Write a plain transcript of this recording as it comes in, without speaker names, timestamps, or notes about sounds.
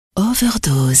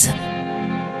Overdose.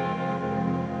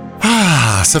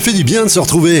 Ah, ça fait du bien de se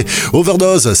retrouver.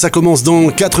 Overdose, ça commence dans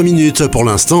 4 minutes. Pour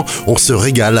l'instant, on se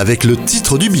régale avec le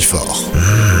titre du Before.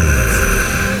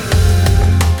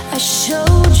 I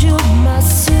showed you my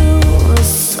silver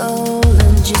soul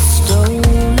and you stole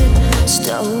it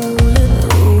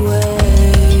away.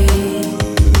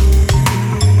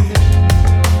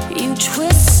 You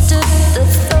twisted the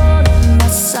thorn in my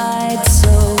side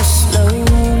so slowly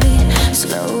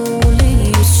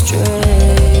you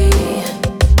stray.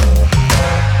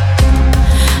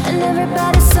 And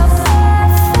everybody's so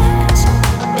perfect,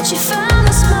 but you found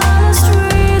the smallest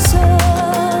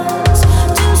reasons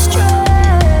to stray.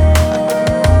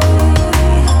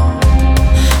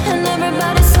 And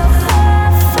everybody's so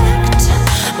perfect,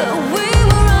 but we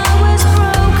were always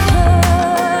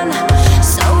broken.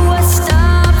 So I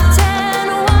stopped and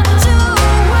walked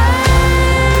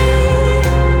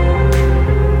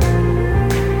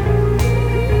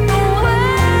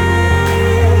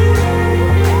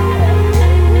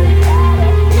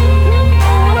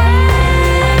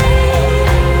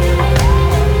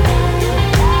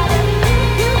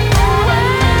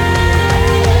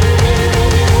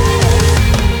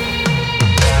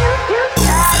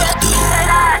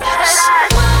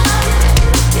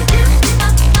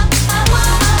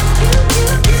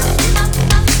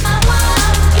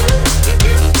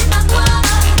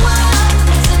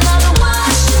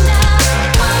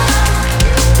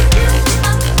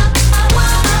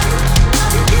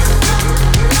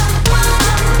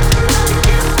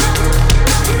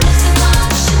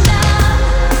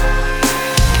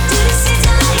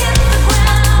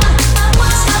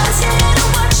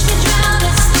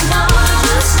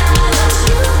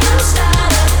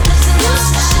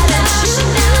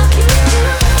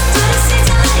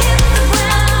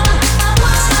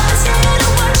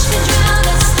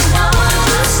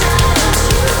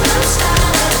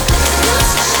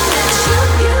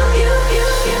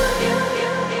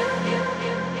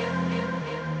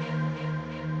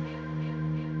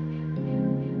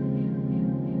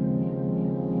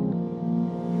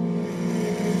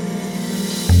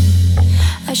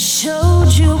I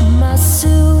showed you my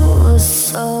silver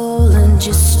soul and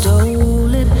you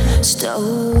stole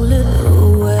it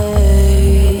away.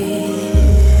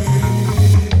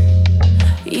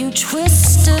 You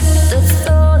twisted the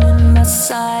thorn in my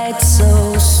side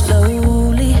so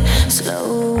slowly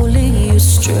you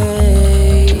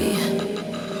stray.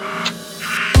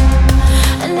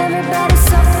 And everybody's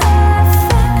so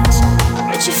perfect,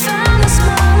 but you found the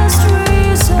smallest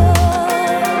reasons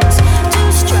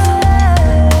to stray.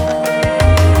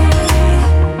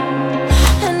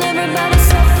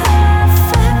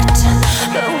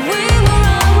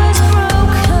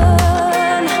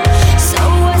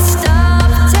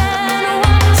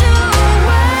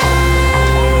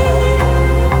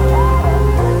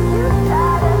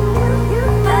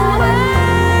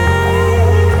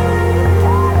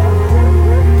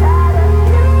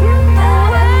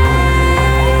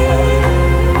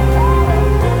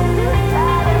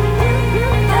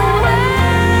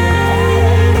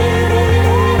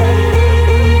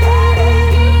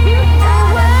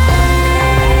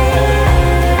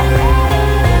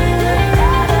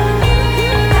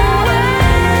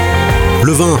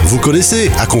 Le vin, vous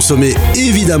connaissez, à consommer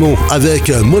évidemment avec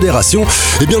modération.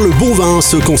 Eh bien, le bon vin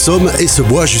se consomme et se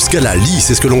boit jusqu'à la lie.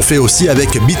 C'est ce que l'on fait aussi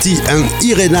avec BT et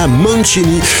IRAINA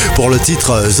MANCINI pour le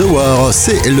titre The War.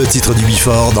 C'est le titre du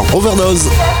Before dans Overdose.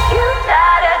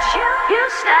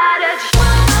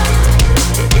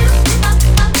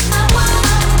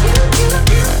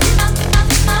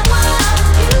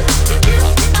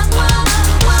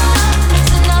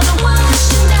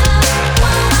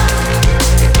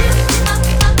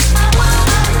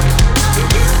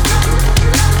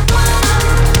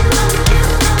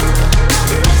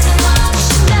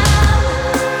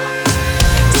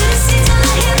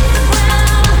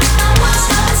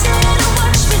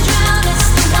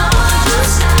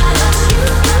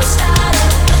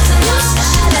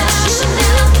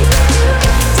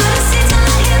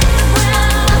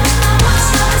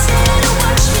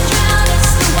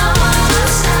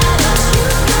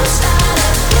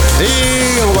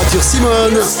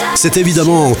 Simone, c'est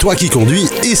évidemment toi qui conduis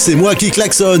et c'est moi qui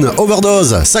klaxonne.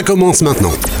 Overdose, ça commence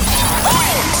maintenant. 1 hour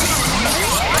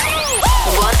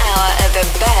of the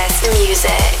best music.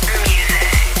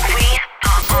 We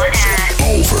are on air.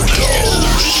 Overdose.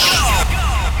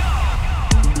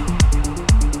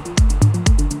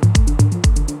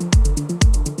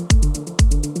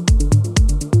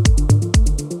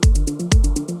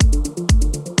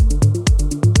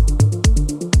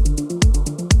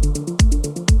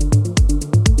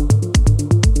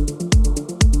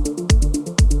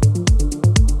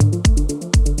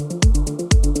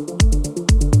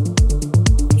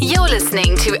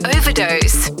 to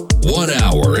Overdose. 1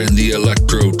 hour in the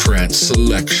Electro Trance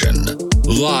selection,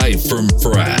 live from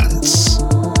France.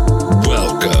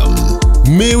 Welcome.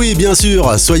 Mais oui, bien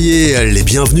sûr, soyez les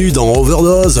bienvenus dans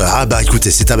Overdose. Ah bah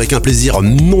écoutez, c'est avec un plaisir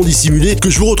non dissimulé que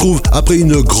je vous retrouve après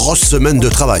une grosse semaine de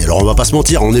travail. Alors on va pas se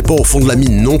mentir, on n'est pas au fond de la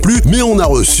mine non plus, mais on a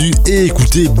reçu et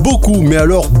écouté beaucoup, mais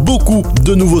alors beaucoup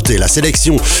de nouveautés. La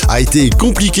sélection a été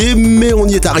compliquée, mais on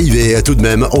y est arrivé tout de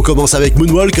même. On commence avec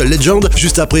Moonwalk, Legend.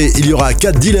 Juste après, il y aura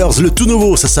 4 Dealers, le tout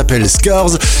nouveau, ça s'appelle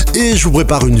Scars. Et je vous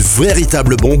prépare une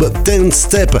véritable bombe,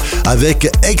 TENSTEPS avec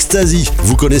Ecstasy.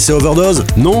 Vous connaissez Overdose?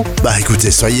 Non? Bah écoutez,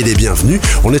 soyez les bienvenus,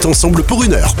 on est ensemble pour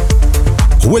 1 heure.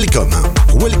 Welcome,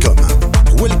 welcome,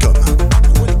 welcome,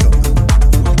 welcome,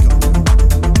 welcome.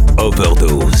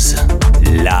 Overdose,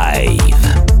 live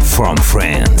from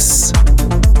France.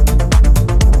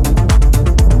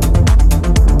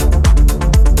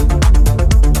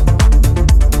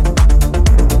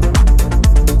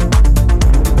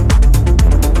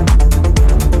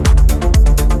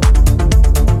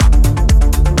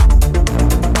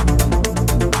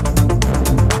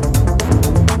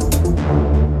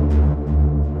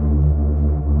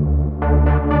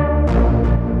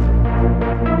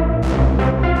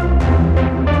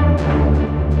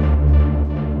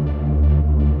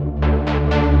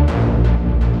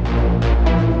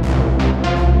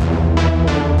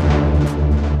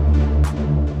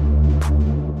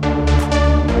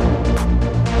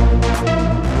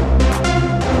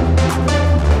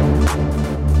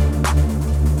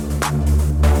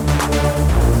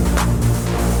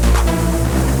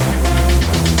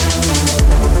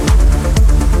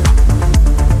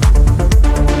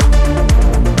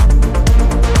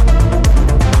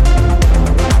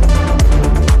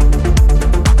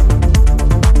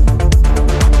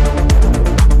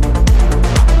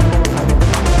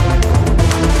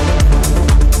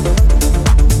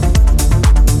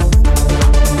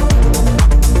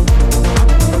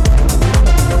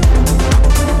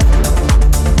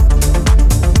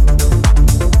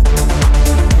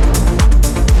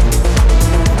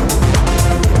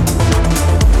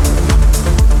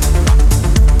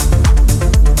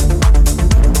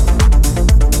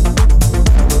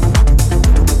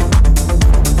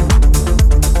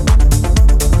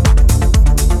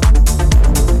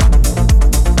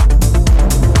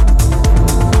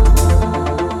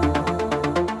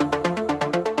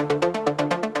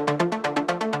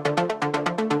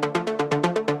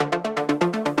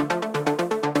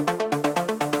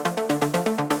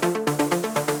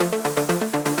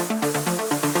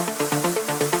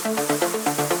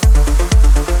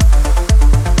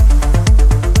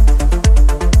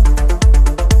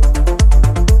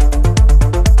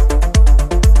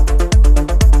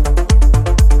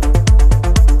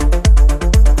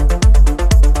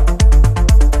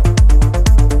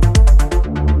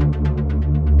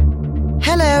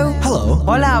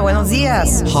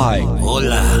 Hi.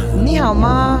 Hola. Ni hao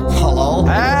ma. Hello.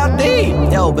 Howdy.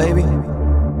 Yo, baby.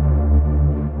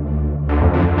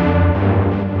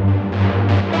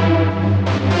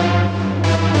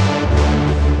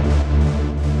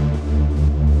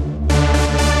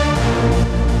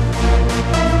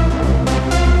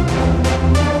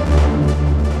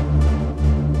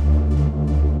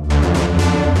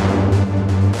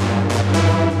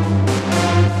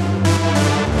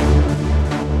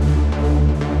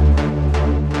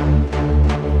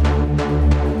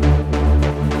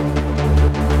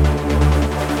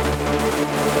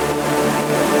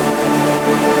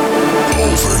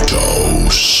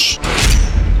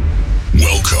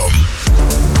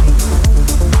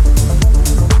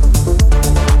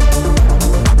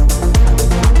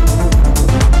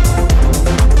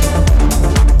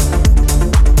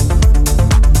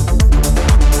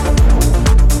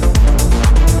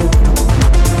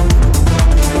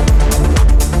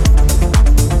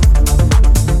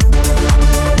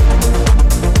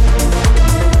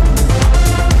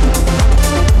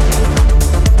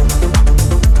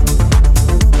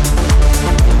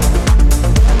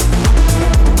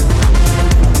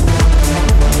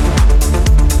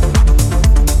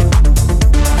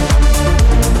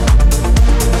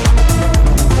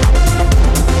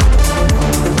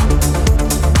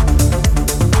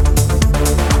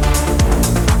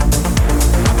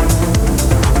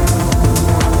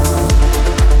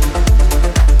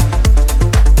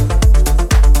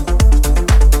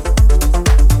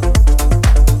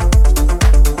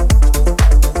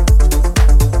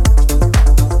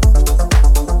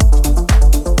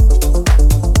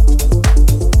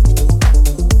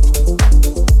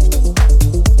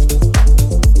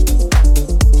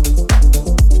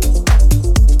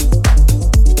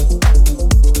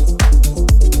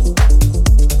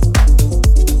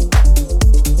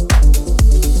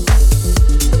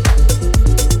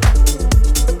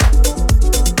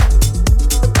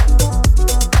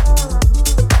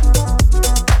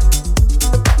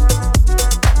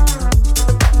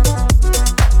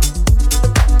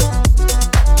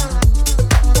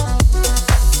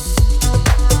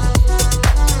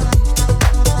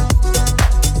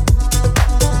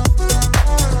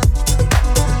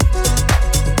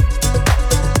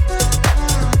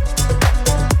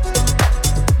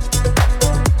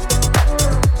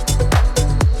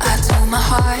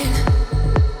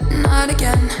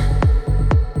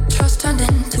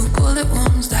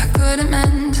 couldn't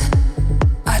mend.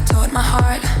 I taught my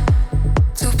heart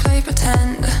to play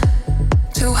pretend,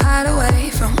 to hide away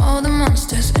from all the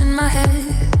monsters in my head.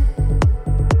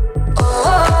 Oh,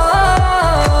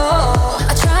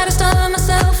 I try to stop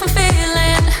myself from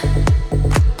feeling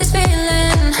this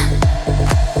feeling.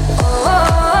 Oh,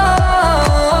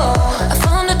 I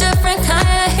found a different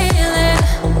kind of healing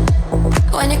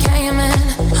when you came in.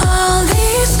 All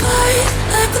these lights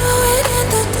are glowing in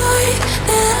the dark,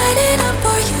 they're lighting up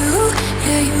for you.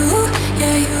 Yeah, you,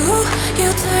 yeah,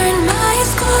 you turn my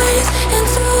skies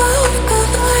into a work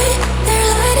of art. They're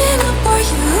lighting up for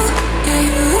you. Yeah,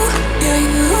 you, yeah,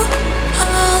 you.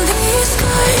 All these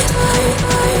lights, all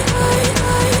these lights.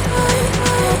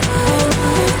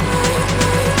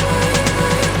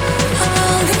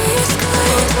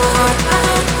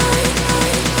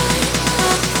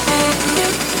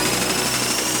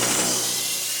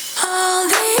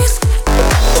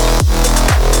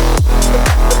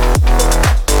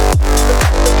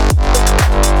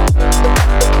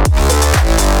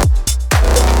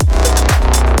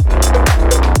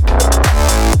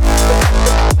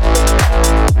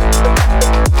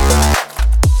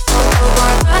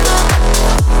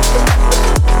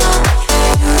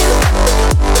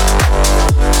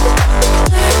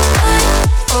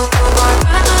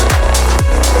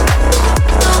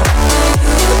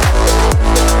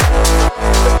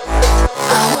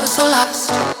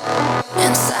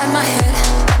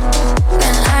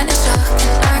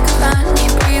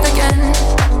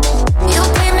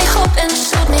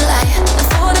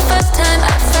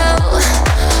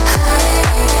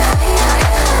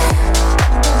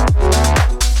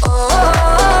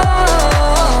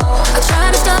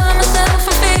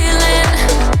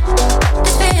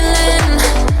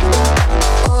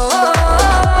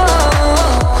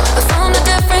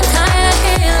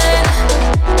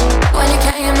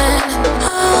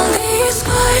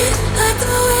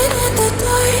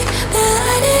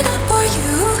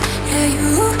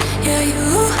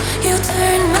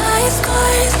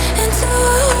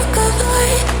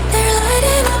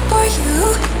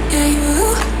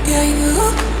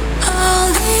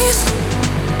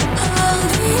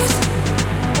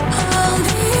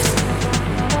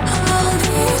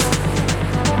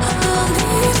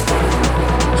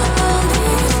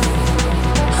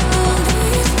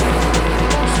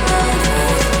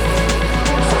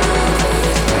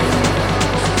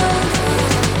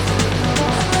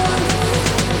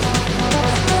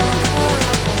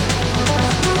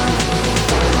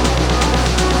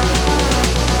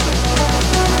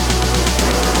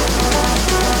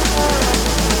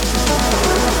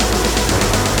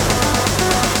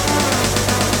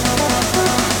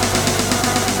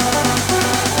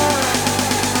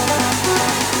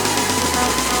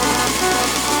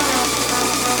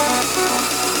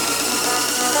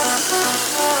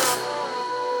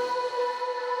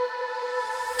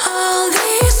 All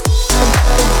these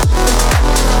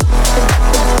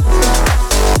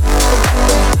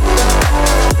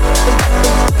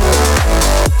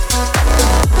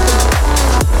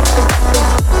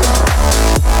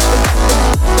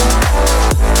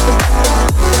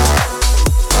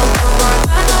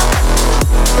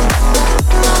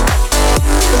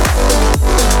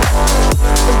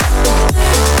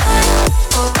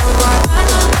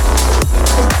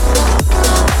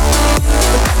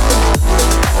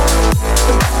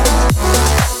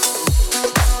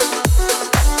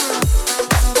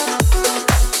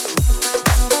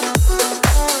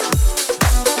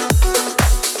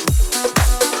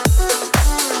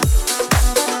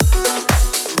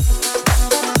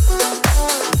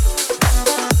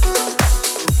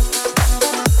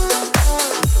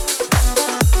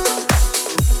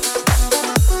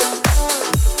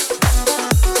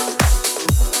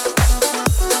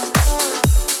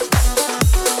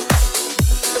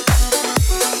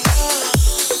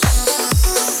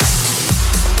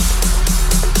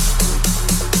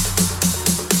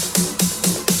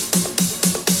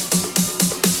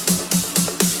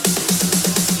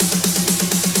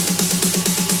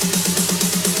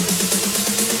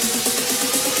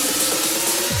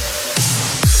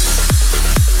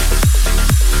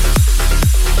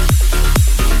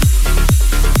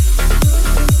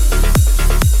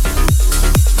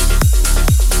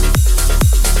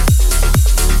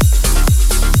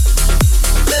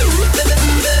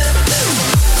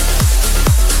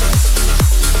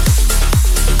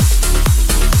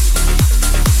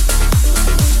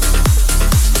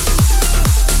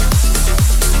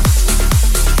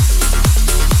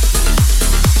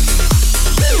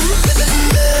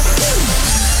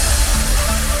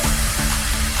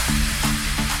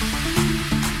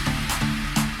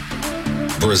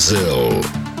Brazil,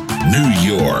 New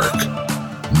York,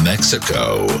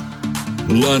 Mexico,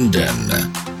 London,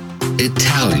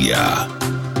 Italia,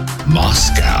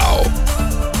 Moscow,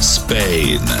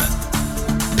 Spain,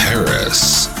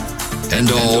 Paris, and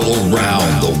all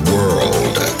around the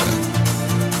world.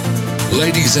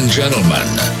 Ladies and gentlemen,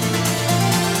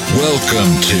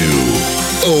 welcome to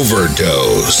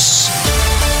Overdose.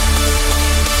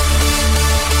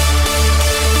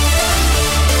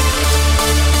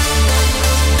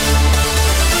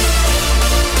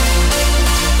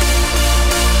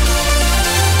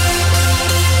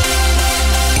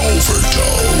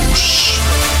 Overdose.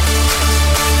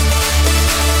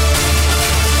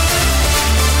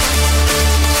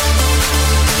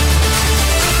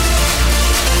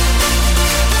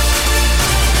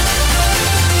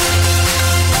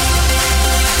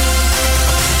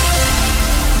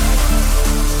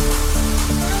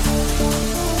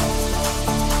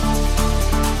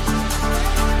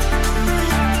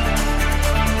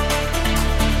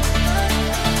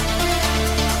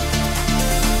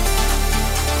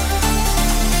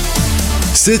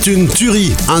 C'est une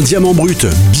tuerie, un diamant brut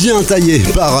bien taillé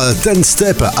par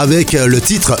TENSTEPS avec le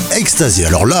titre Ecstasy.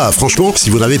 Alors là, franchement, si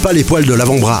vous n'avez pas les poils de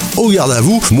l'avant-bras au garde à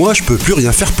vous, moi je peux plus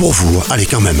rien faire pour vous. Allez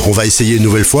quand même, on va essayer une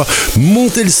nouvelle fois.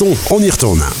 Montez le son, on y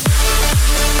retourne.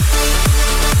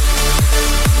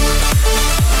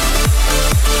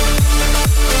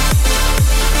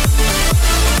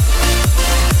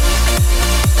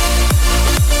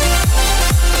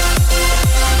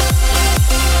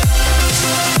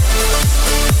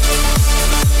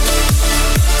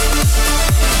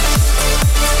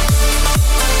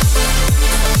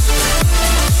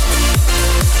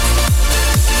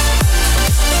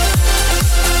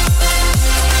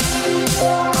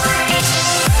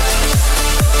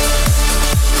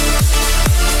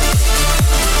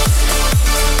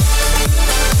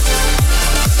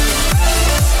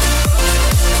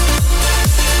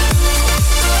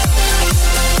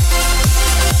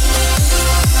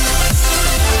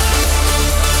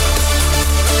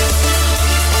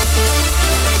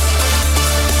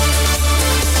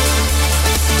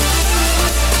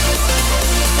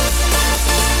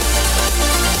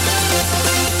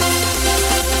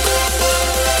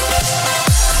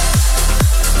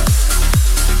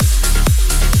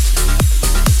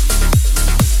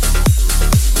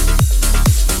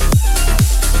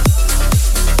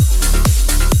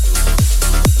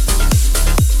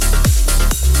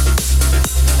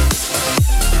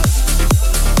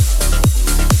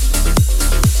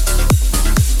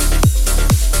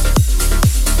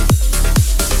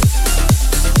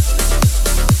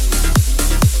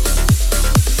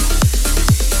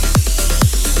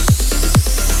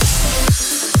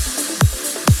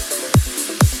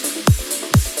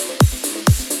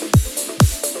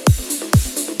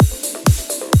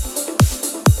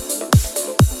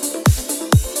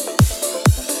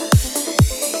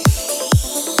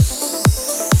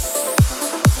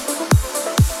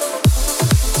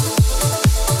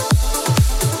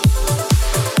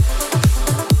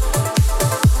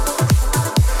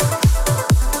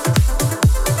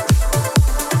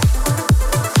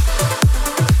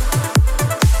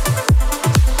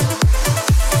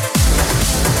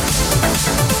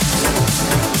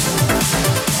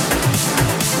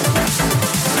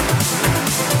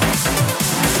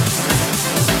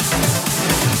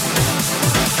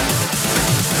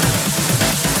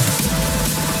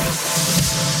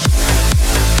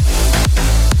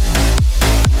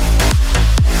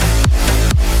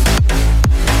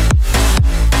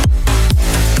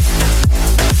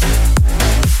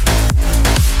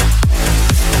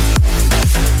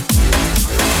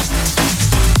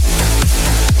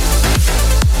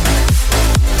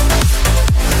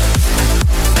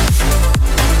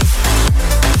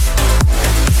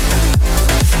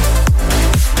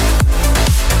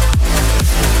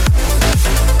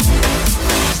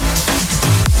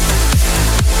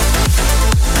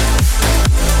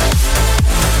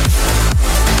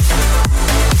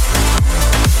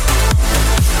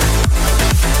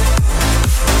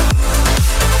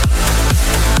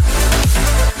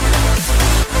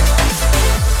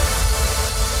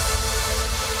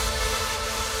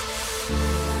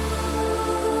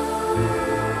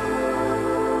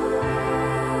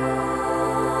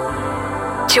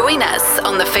 Join us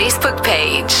on the Facebook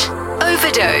page.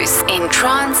 Overdose. In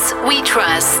Trance We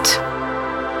Trust.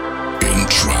 In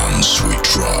Trance We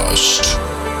Trust.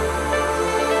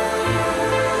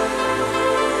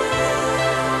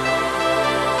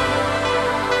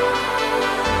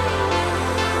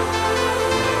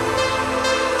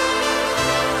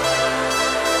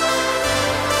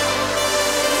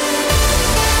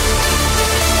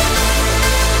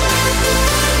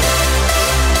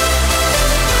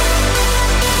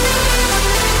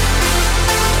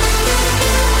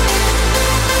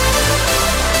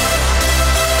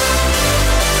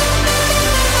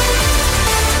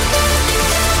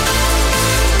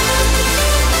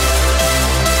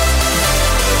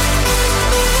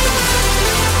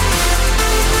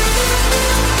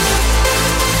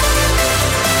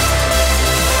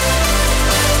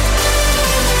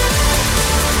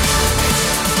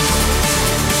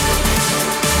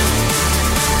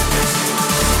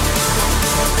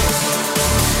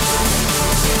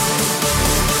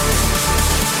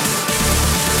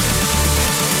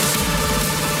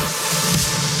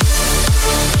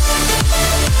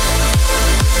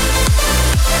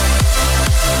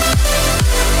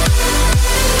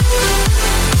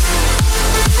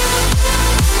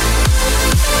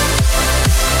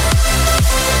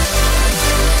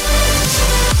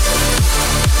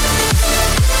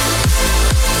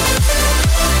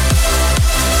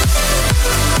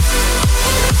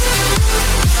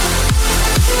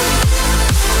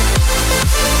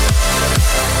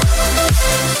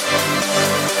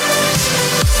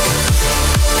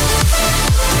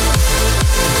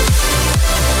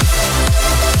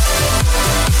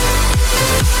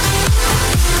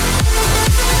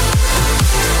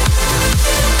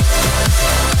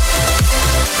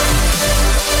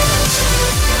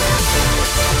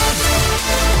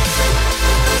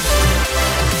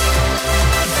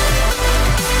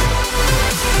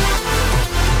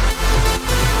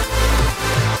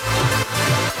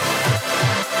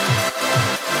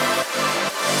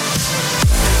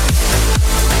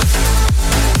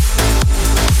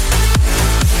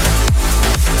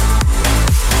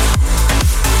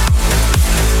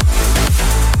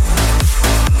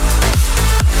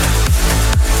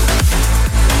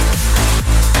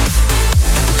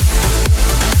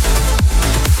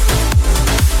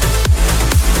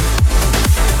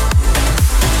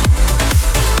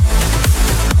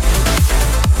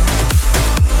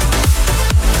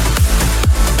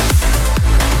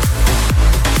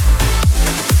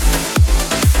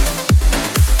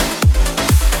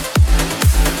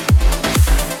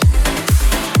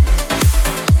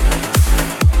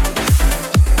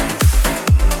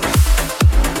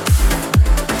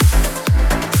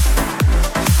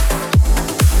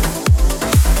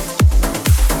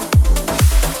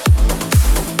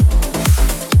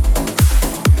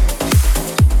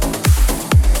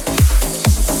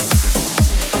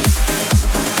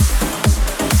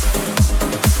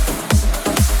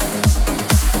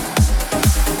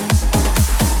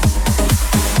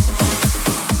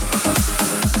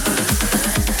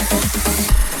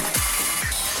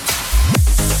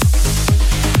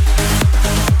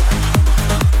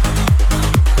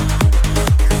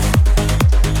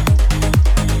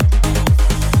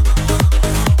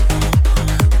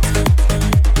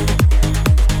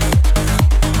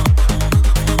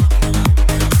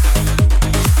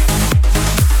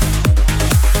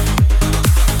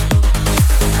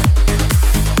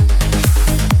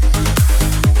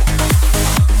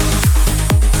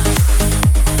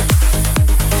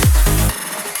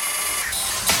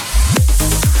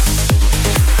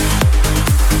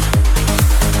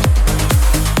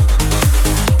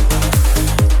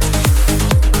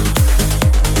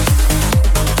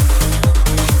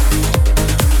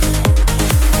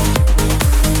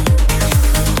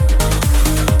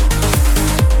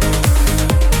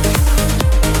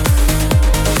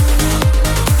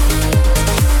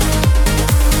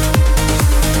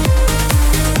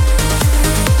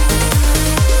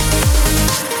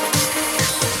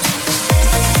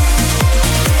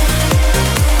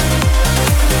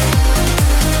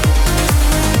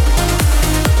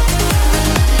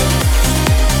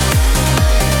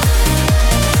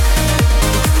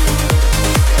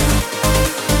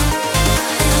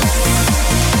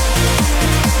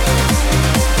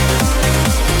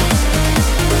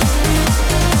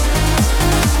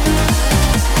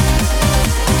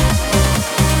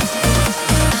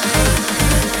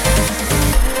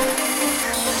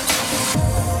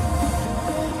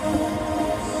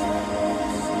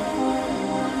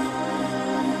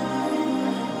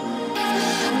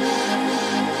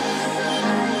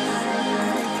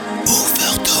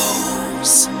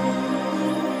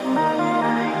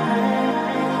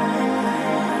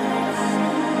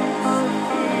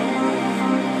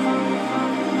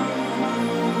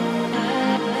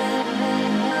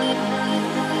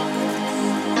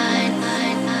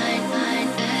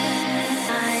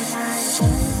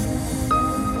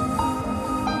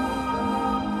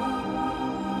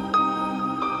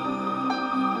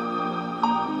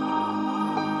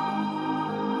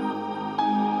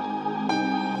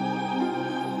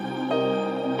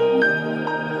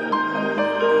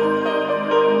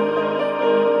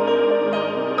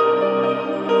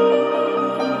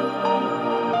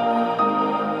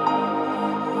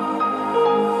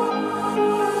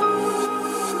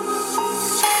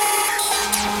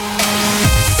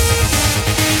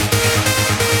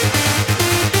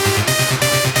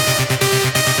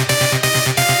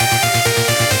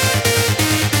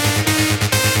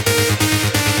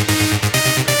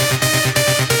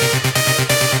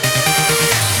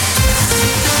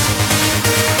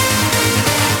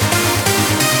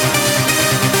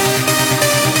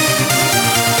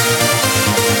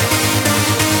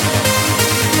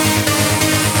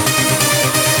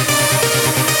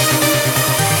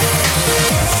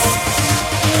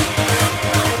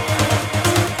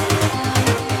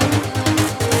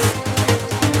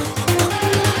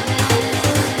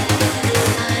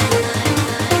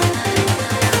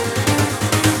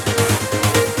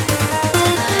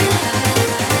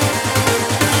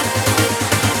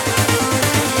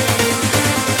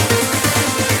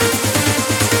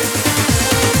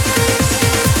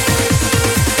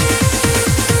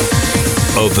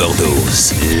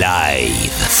 Overdose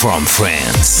live from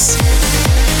France.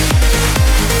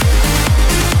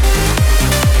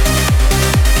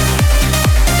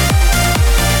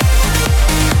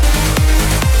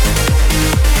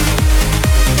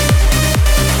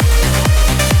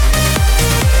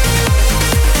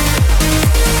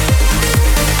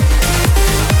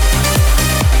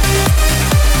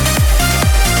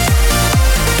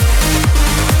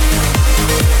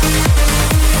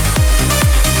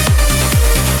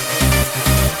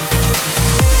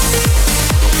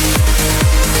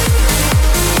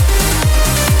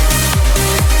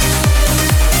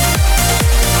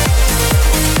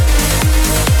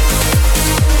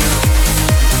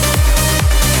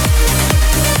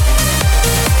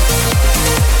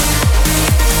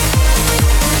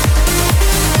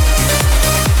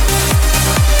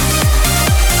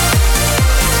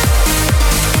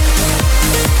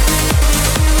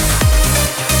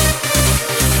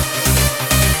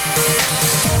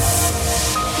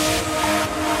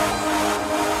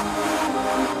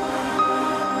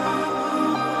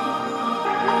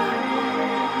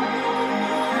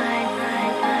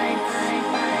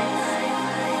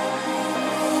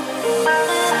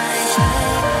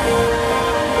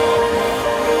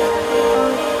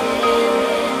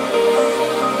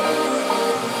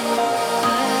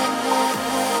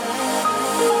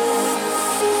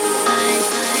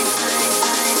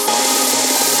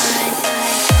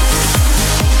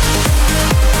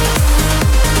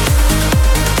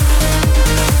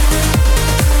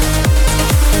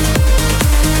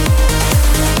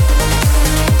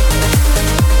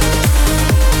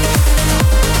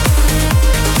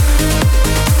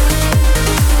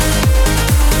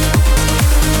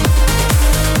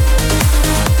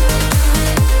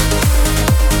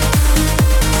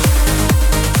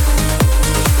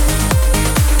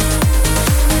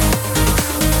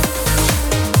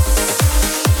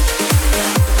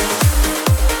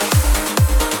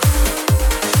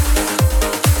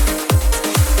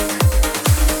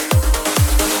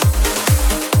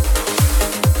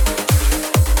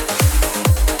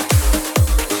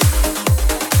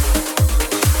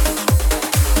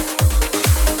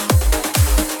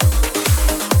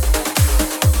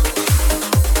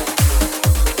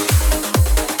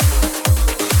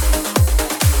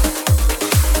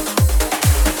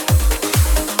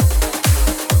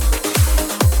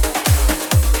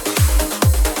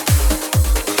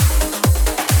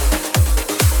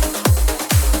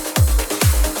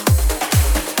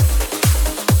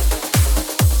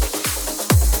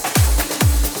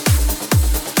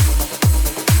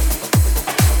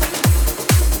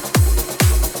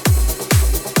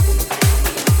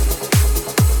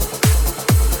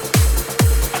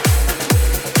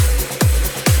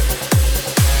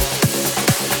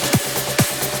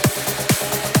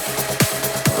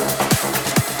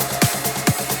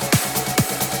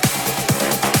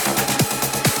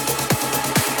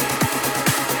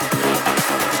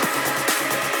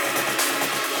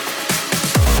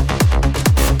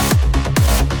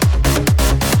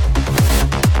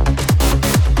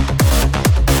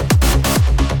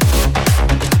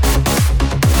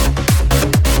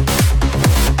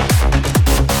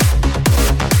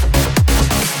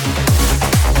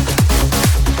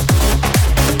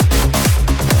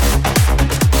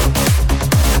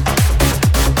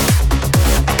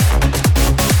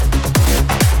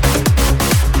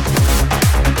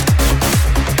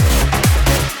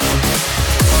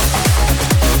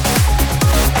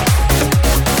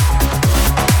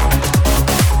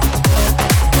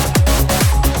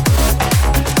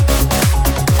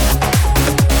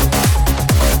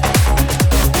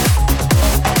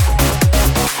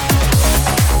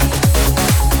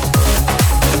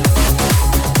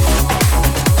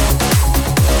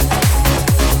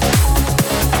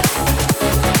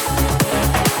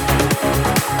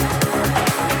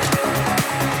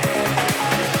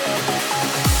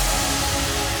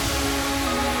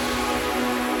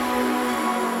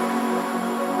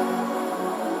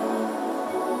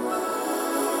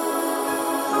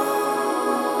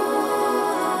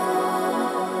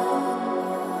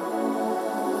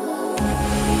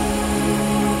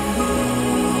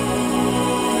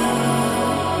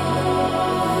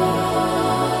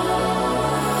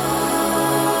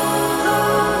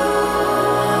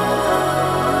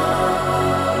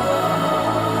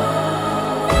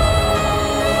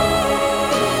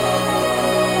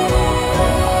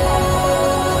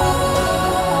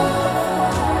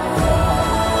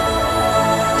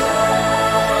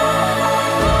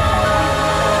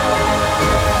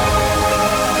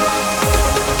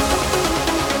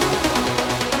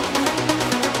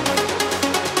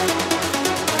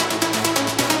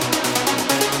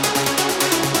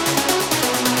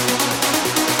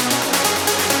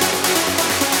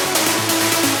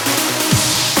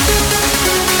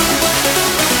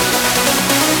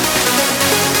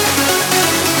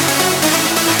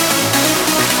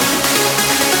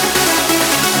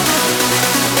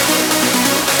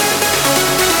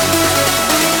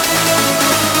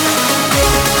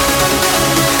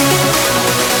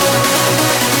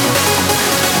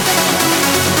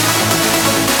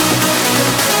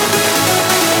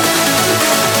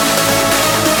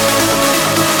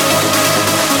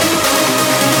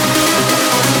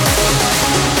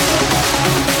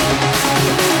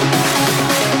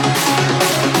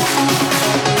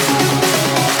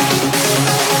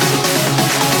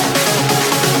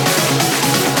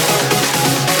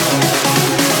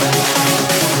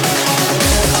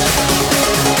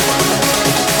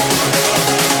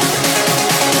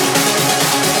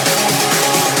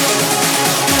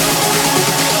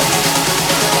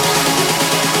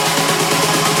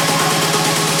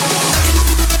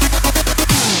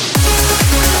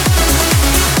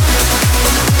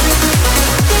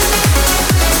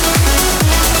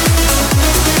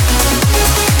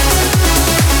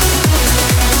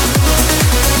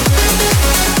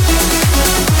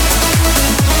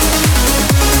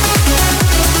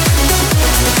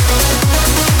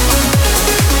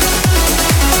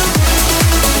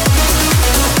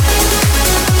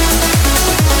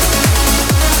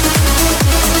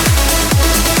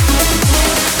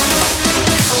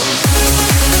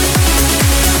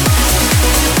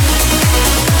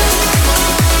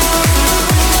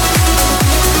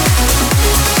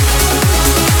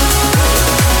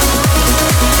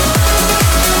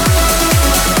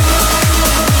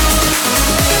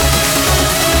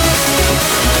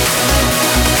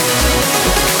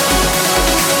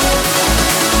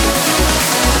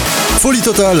 folie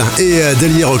totale et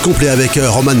délire complet avec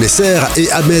Roman Messer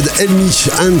et AHMED, HELMY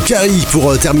and CARI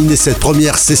pour terminer cette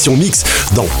première session mix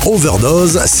dans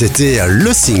Overdose. C'était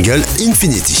le single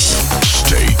Infinity.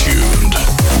 Stay tuned.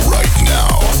 Right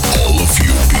now, all of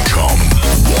you become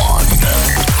one.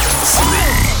 3,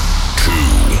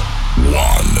 2,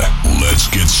 1. Let's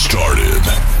get started.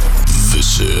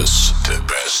 This is the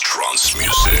best trance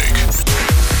music.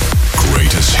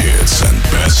 Greatest hits and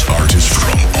best artists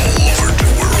from all over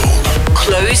the world.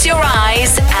 Close your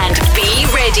eyes and be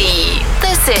ready.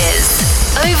 This is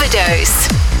Overdose.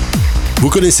 Vous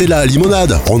connaissez la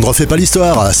limonade, on ne refait pas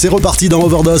l'histoire. C'est reparti dans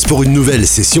Overdose pour une nouvelle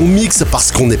session mix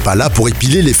parce qu'on n'est pas là pour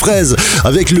épiler les fraises.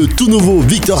 Avec le tout nouveau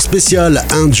Victor Spécial,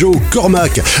 un Joe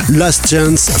CORMACK, Last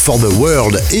Chance for the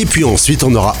World. Et puis ensuite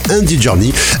on aura un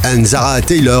JORNEE, un ZARA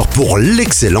Taylor pour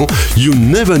l'excellent You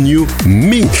Never Knew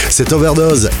Me. C'est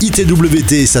Overdose,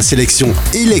 ITWT, sa sélection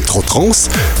Electro Trance.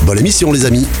 Bonne émission les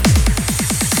amis.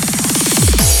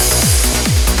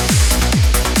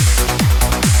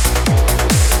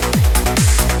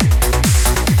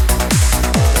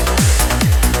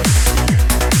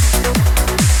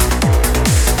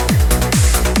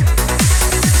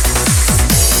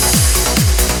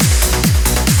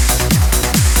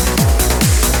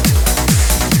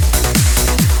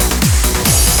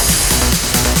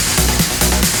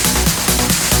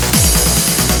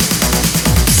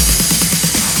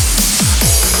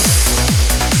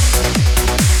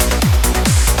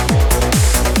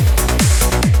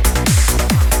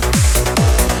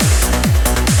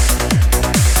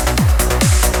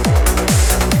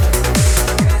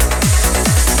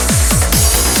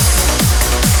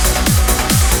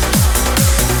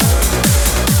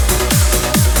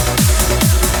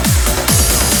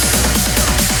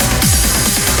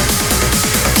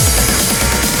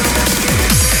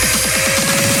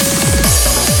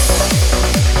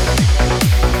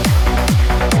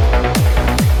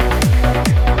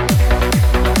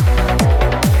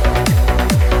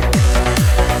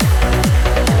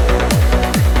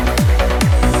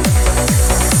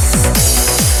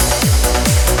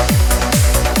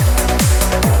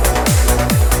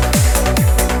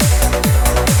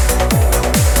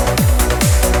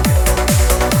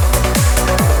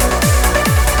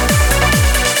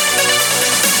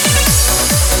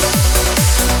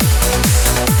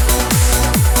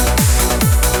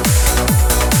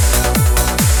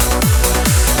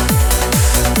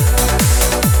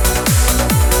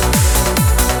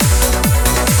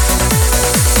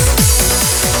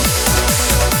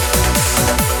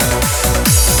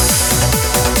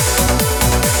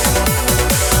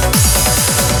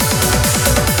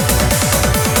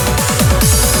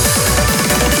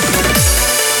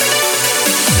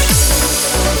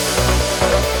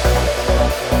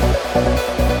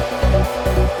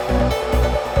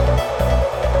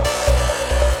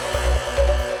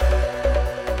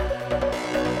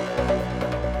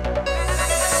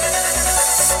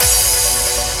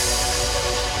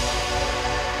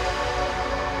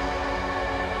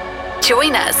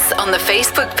 Join us on the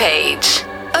Facebook page.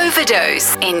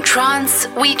 Overdose in Trance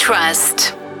We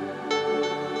Trust.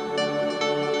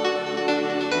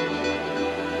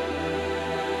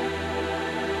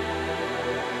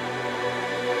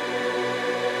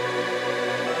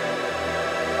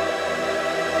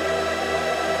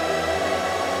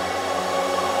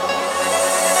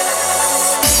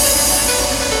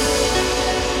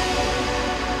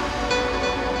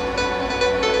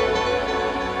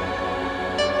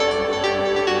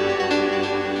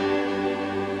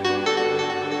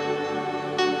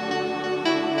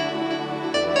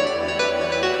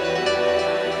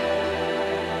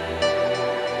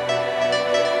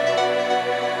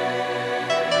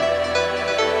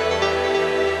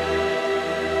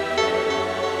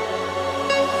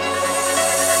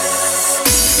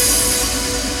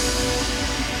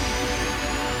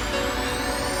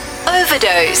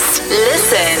 Overdose.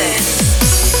 Listen.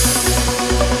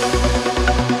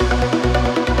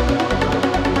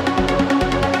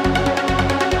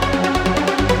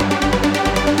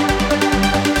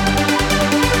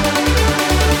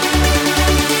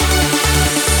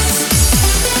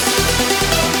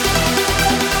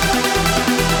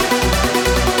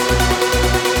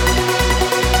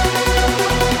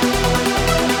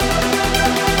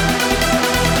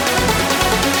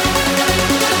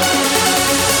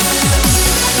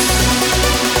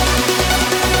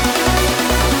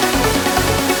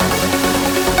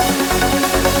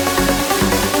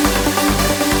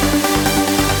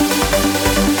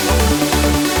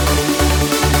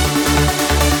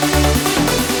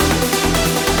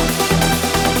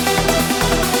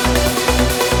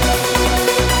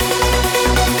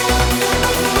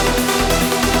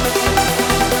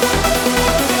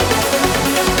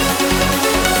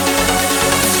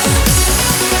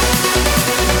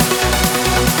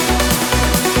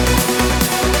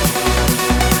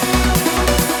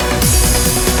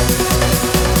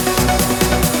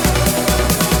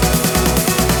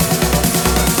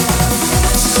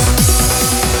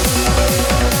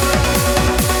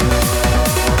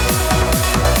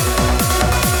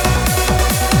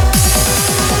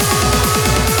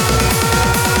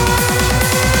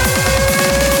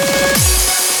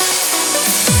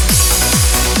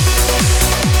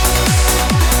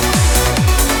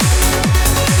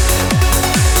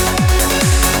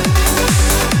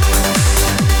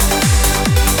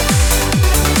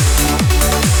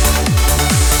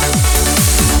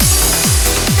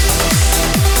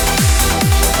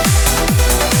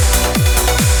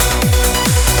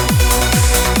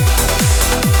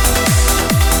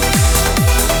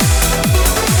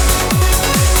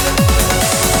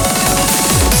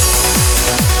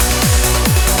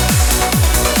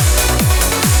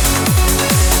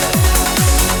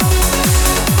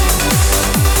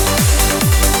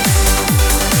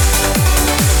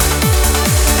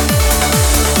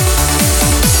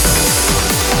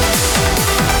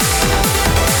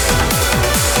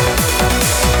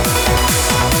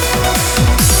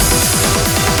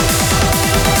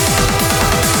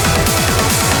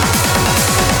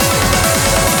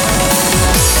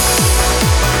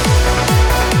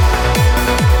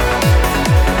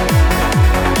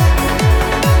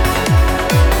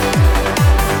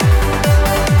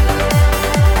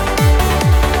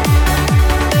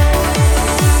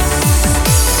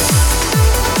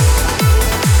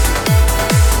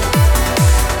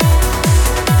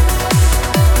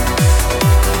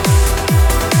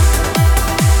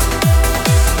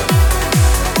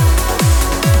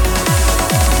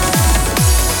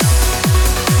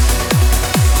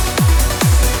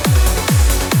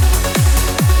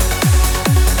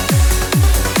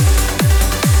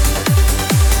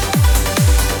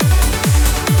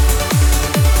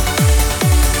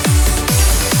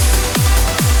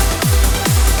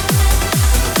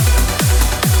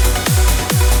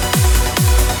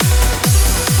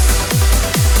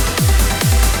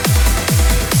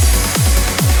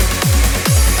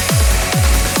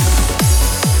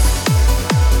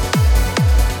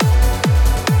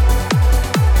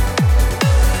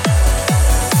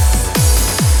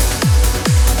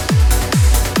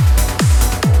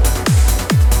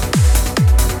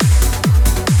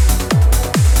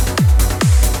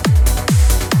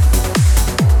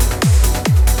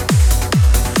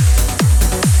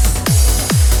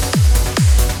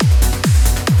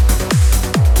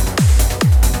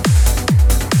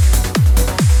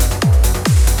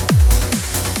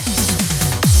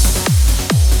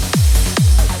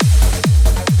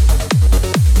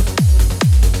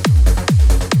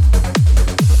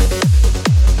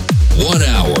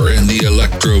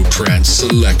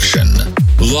 selection,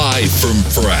 live from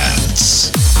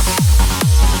France.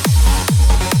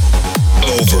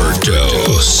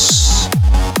 Overdose.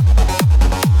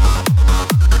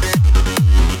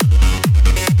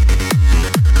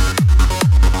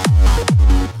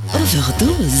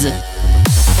 Overdose.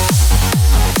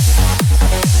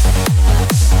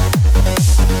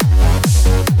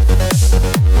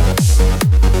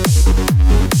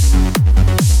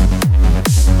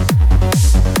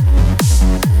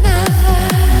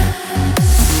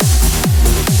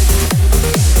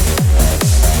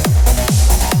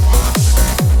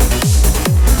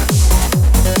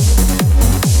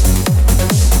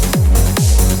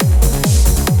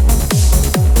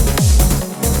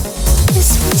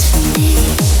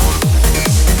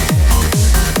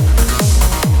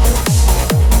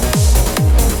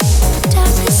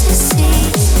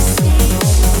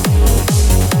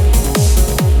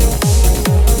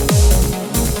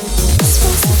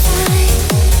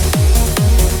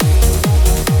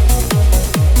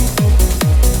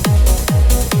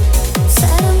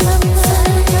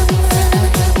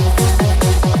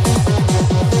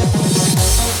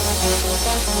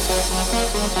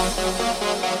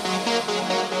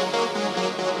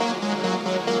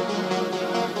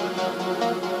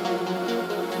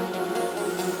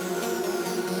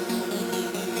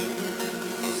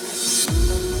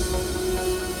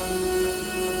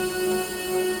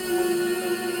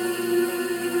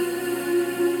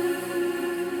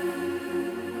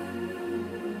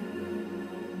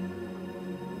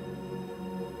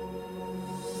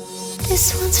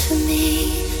 This one's for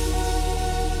me.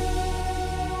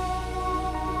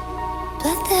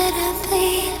 Blood that I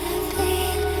bleed.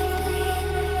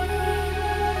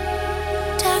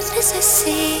 Darkness I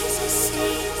see.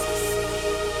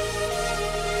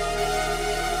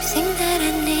 Everything that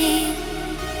I need.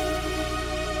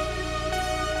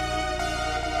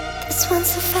 This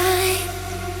one's the fight.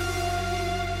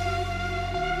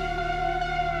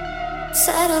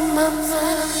 Side of my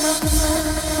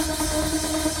mind.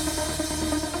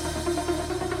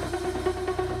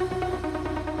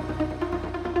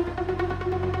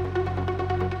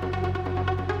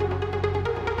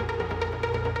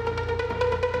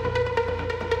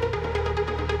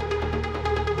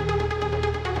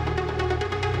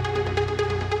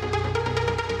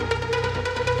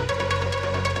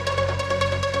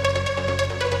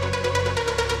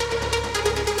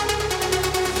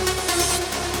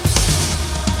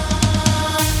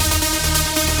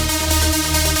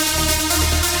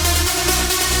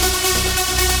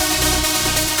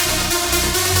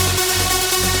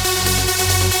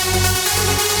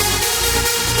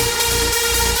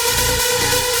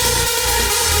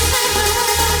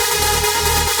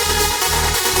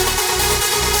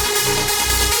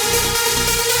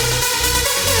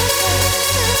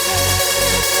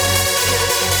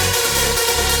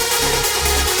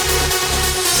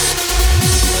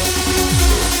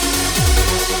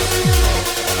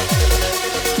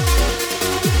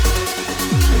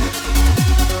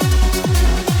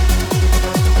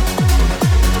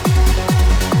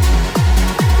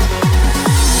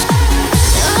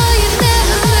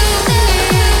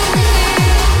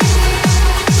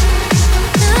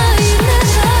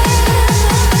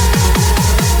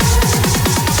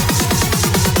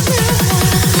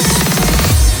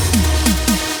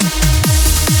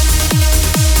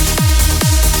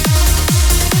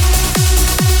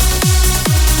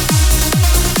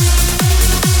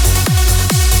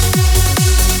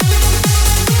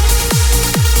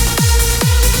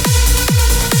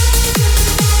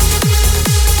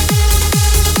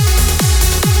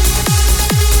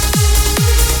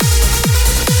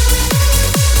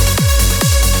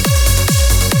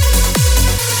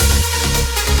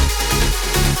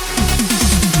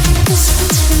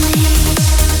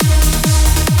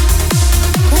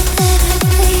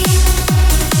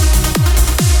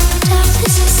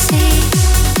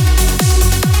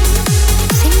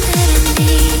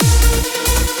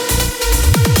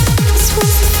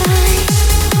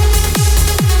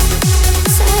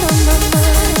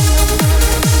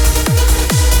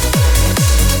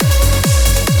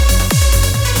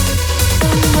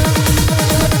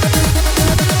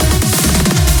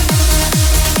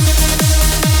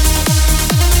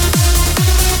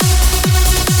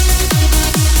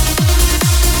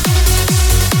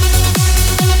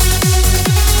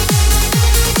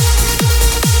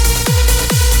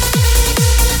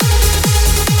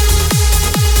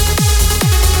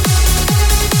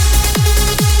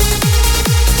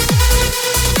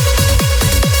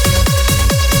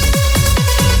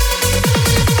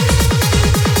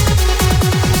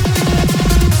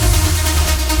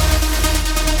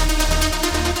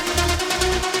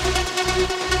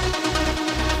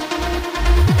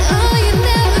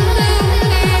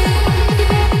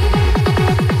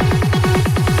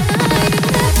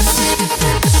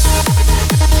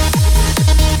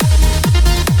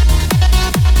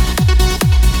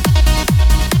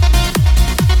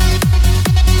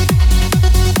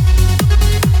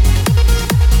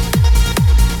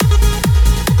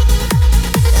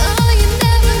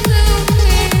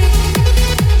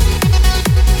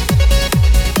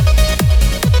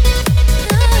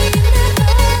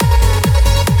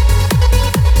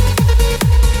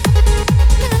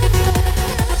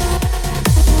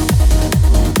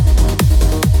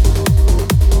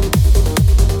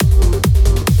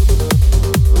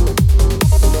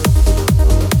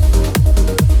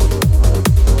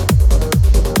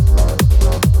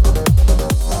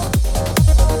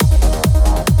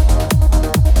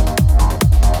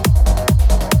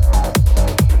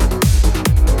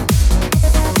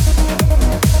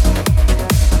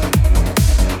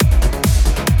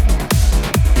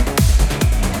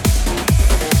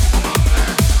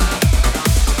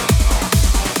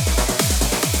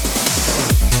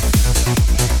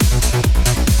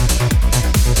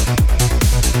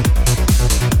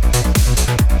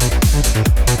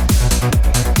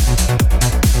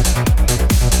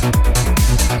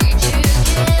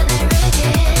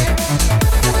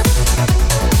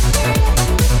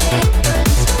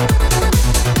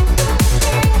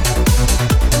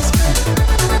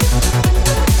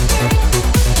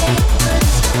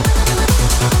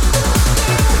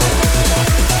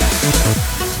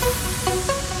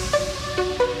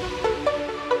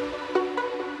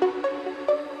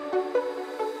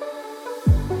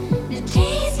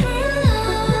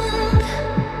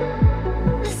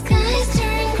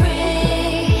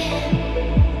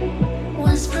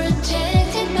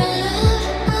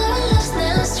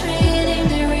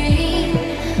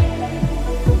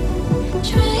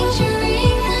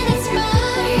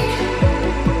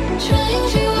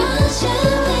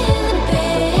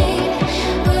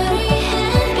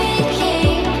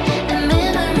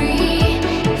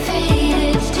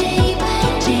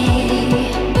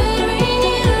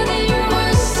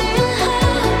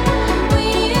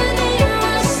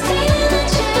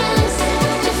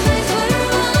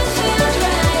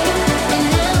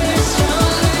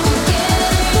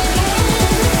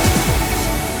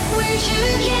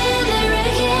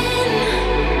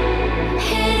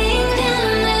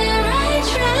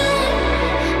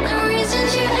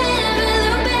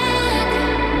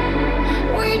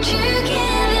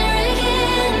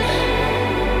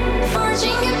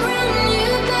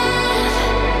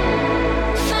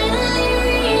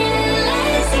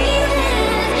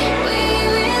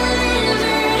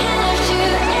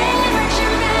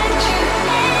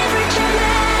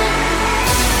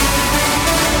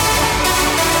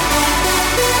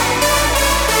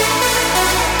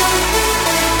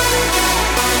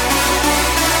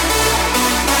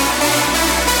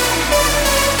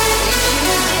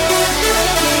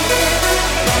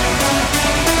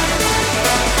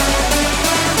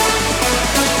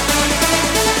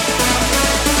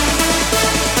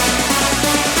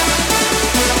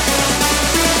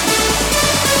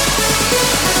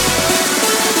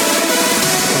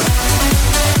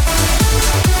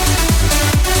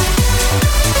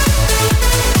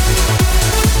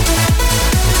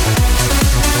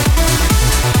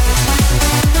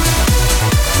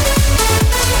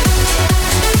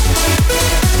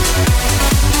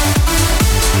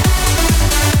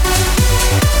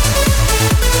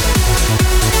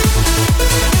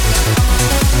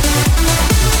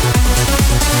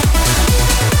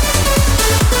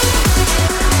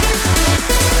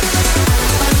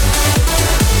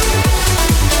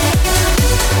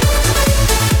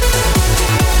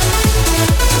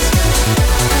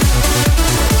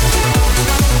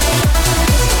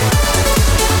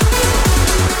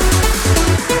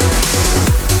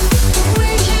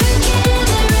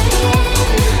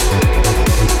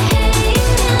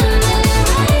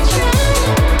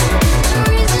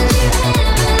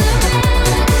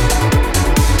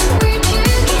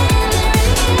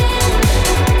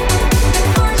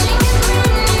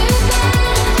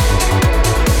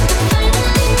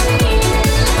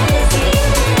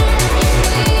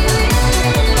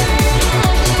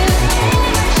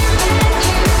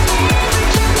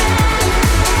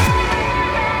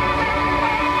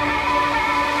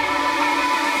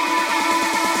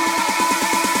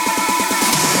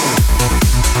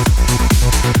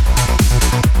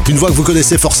 voix que vous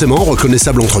connaissez forcément,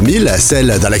 reconnaissable entre mille,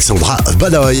 celle d'Alexandra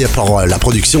BADOI pour la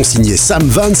production signée Sam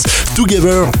Vance,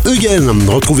 Together Again.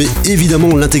 Retrouvez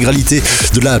évidemment l'intégralité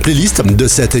de la playlist de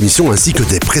cette émission ainsi que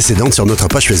des précédentes sur notre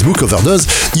page Facebook Overdose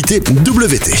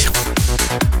ITWT.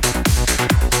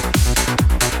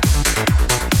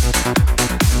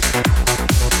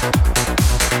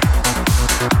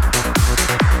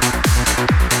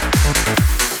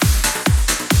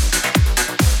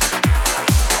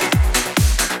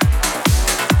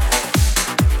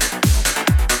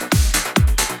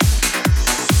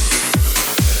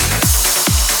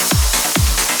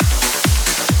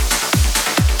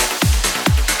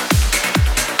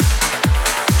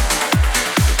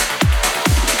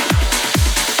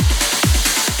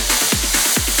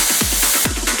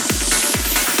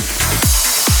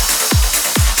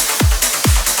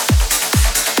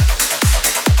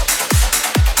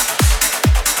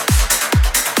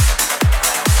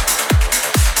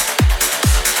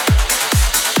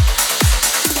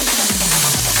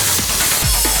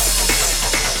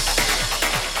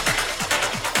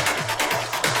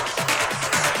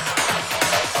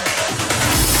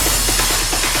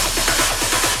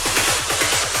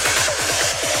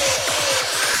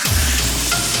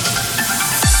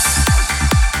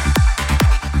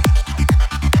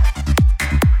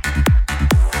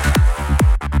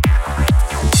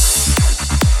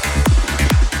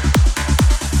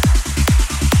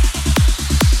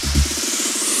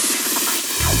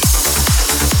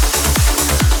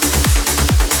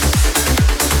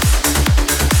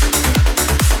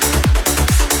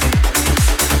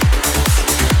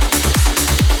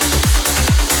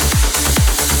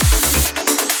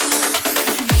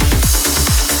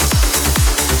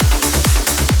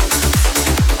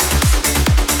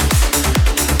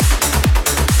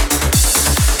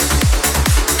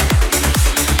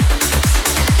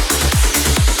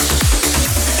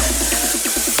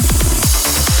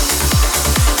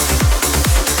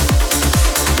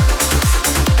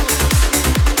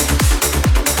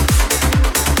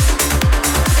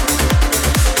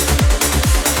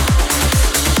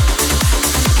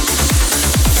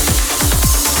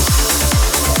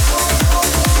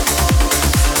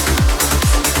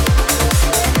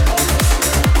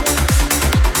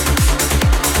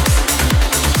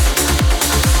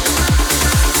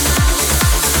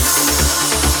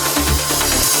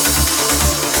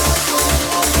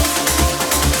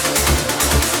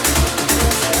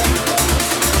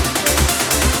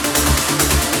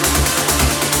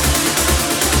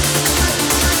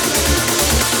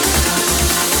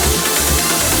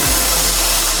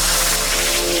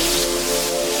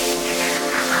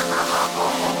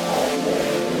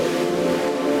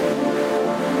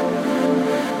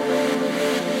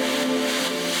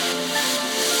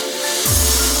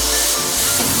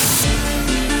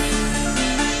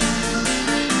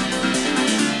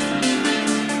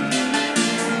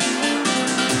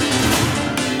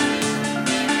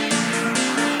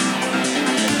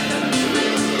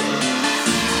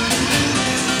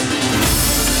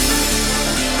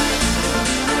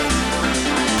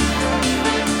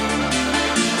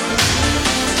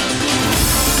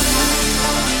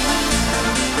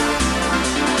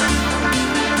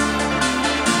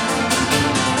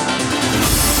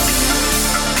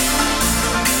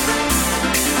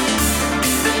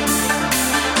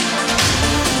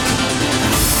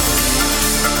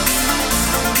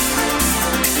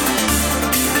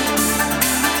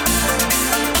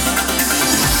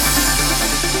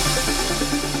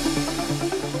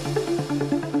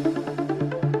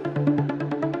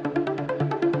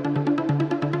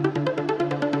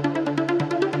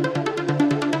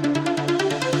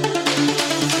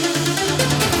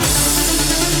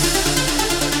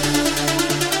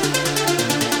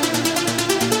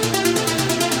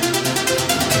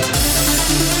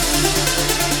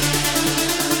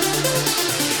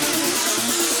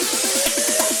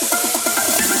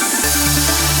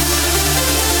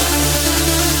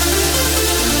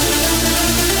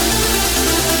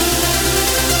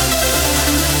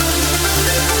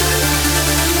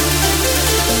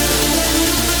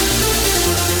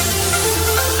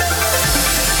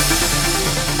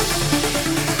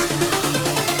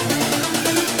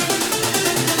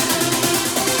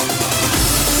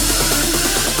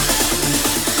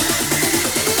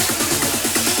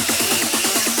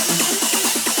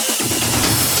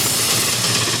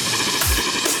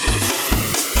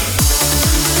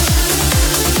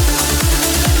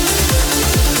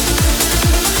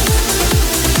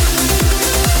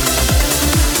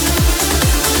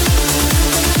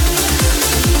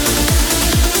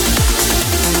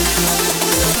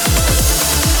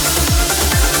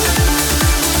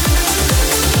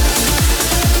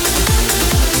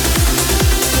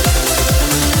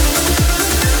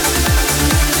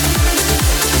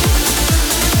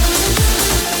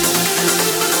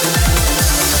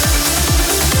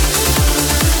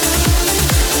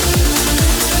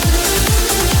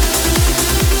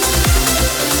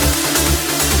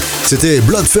 C'était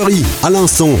BLOODFURY à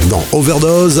l'instant dans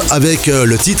Overdose avec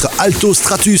le titre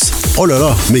Altostratus. Oh là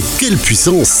là, mais quelle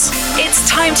puissance! It's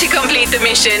time to complete the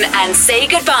mission and say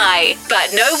goodbye.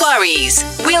 But no worries,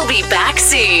 we'll be back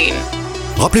soon.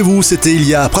 Rappelez-vous, c'était il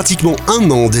y a pratiquement un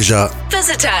an déjà.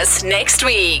 Visit us next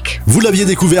week. Vous l'aviez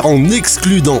découvert en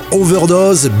exclu dans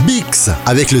Overdose, BIXX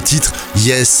avec le titre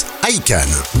Yes, I Can.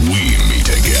 We meet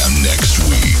again next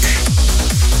week.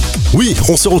 Oui,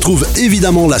 on se retrouve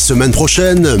évidemment la semaine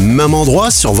prochaine, même endroit,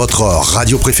 sur votre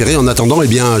radio préférée. En attendant, eh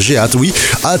bien, j'ai hâte, oui,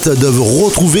 hâte de vous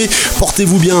retrouver.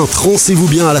 Portez-vous bien, trancez-vous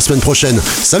bien à la semaine prochaine.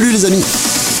 Salut les amis!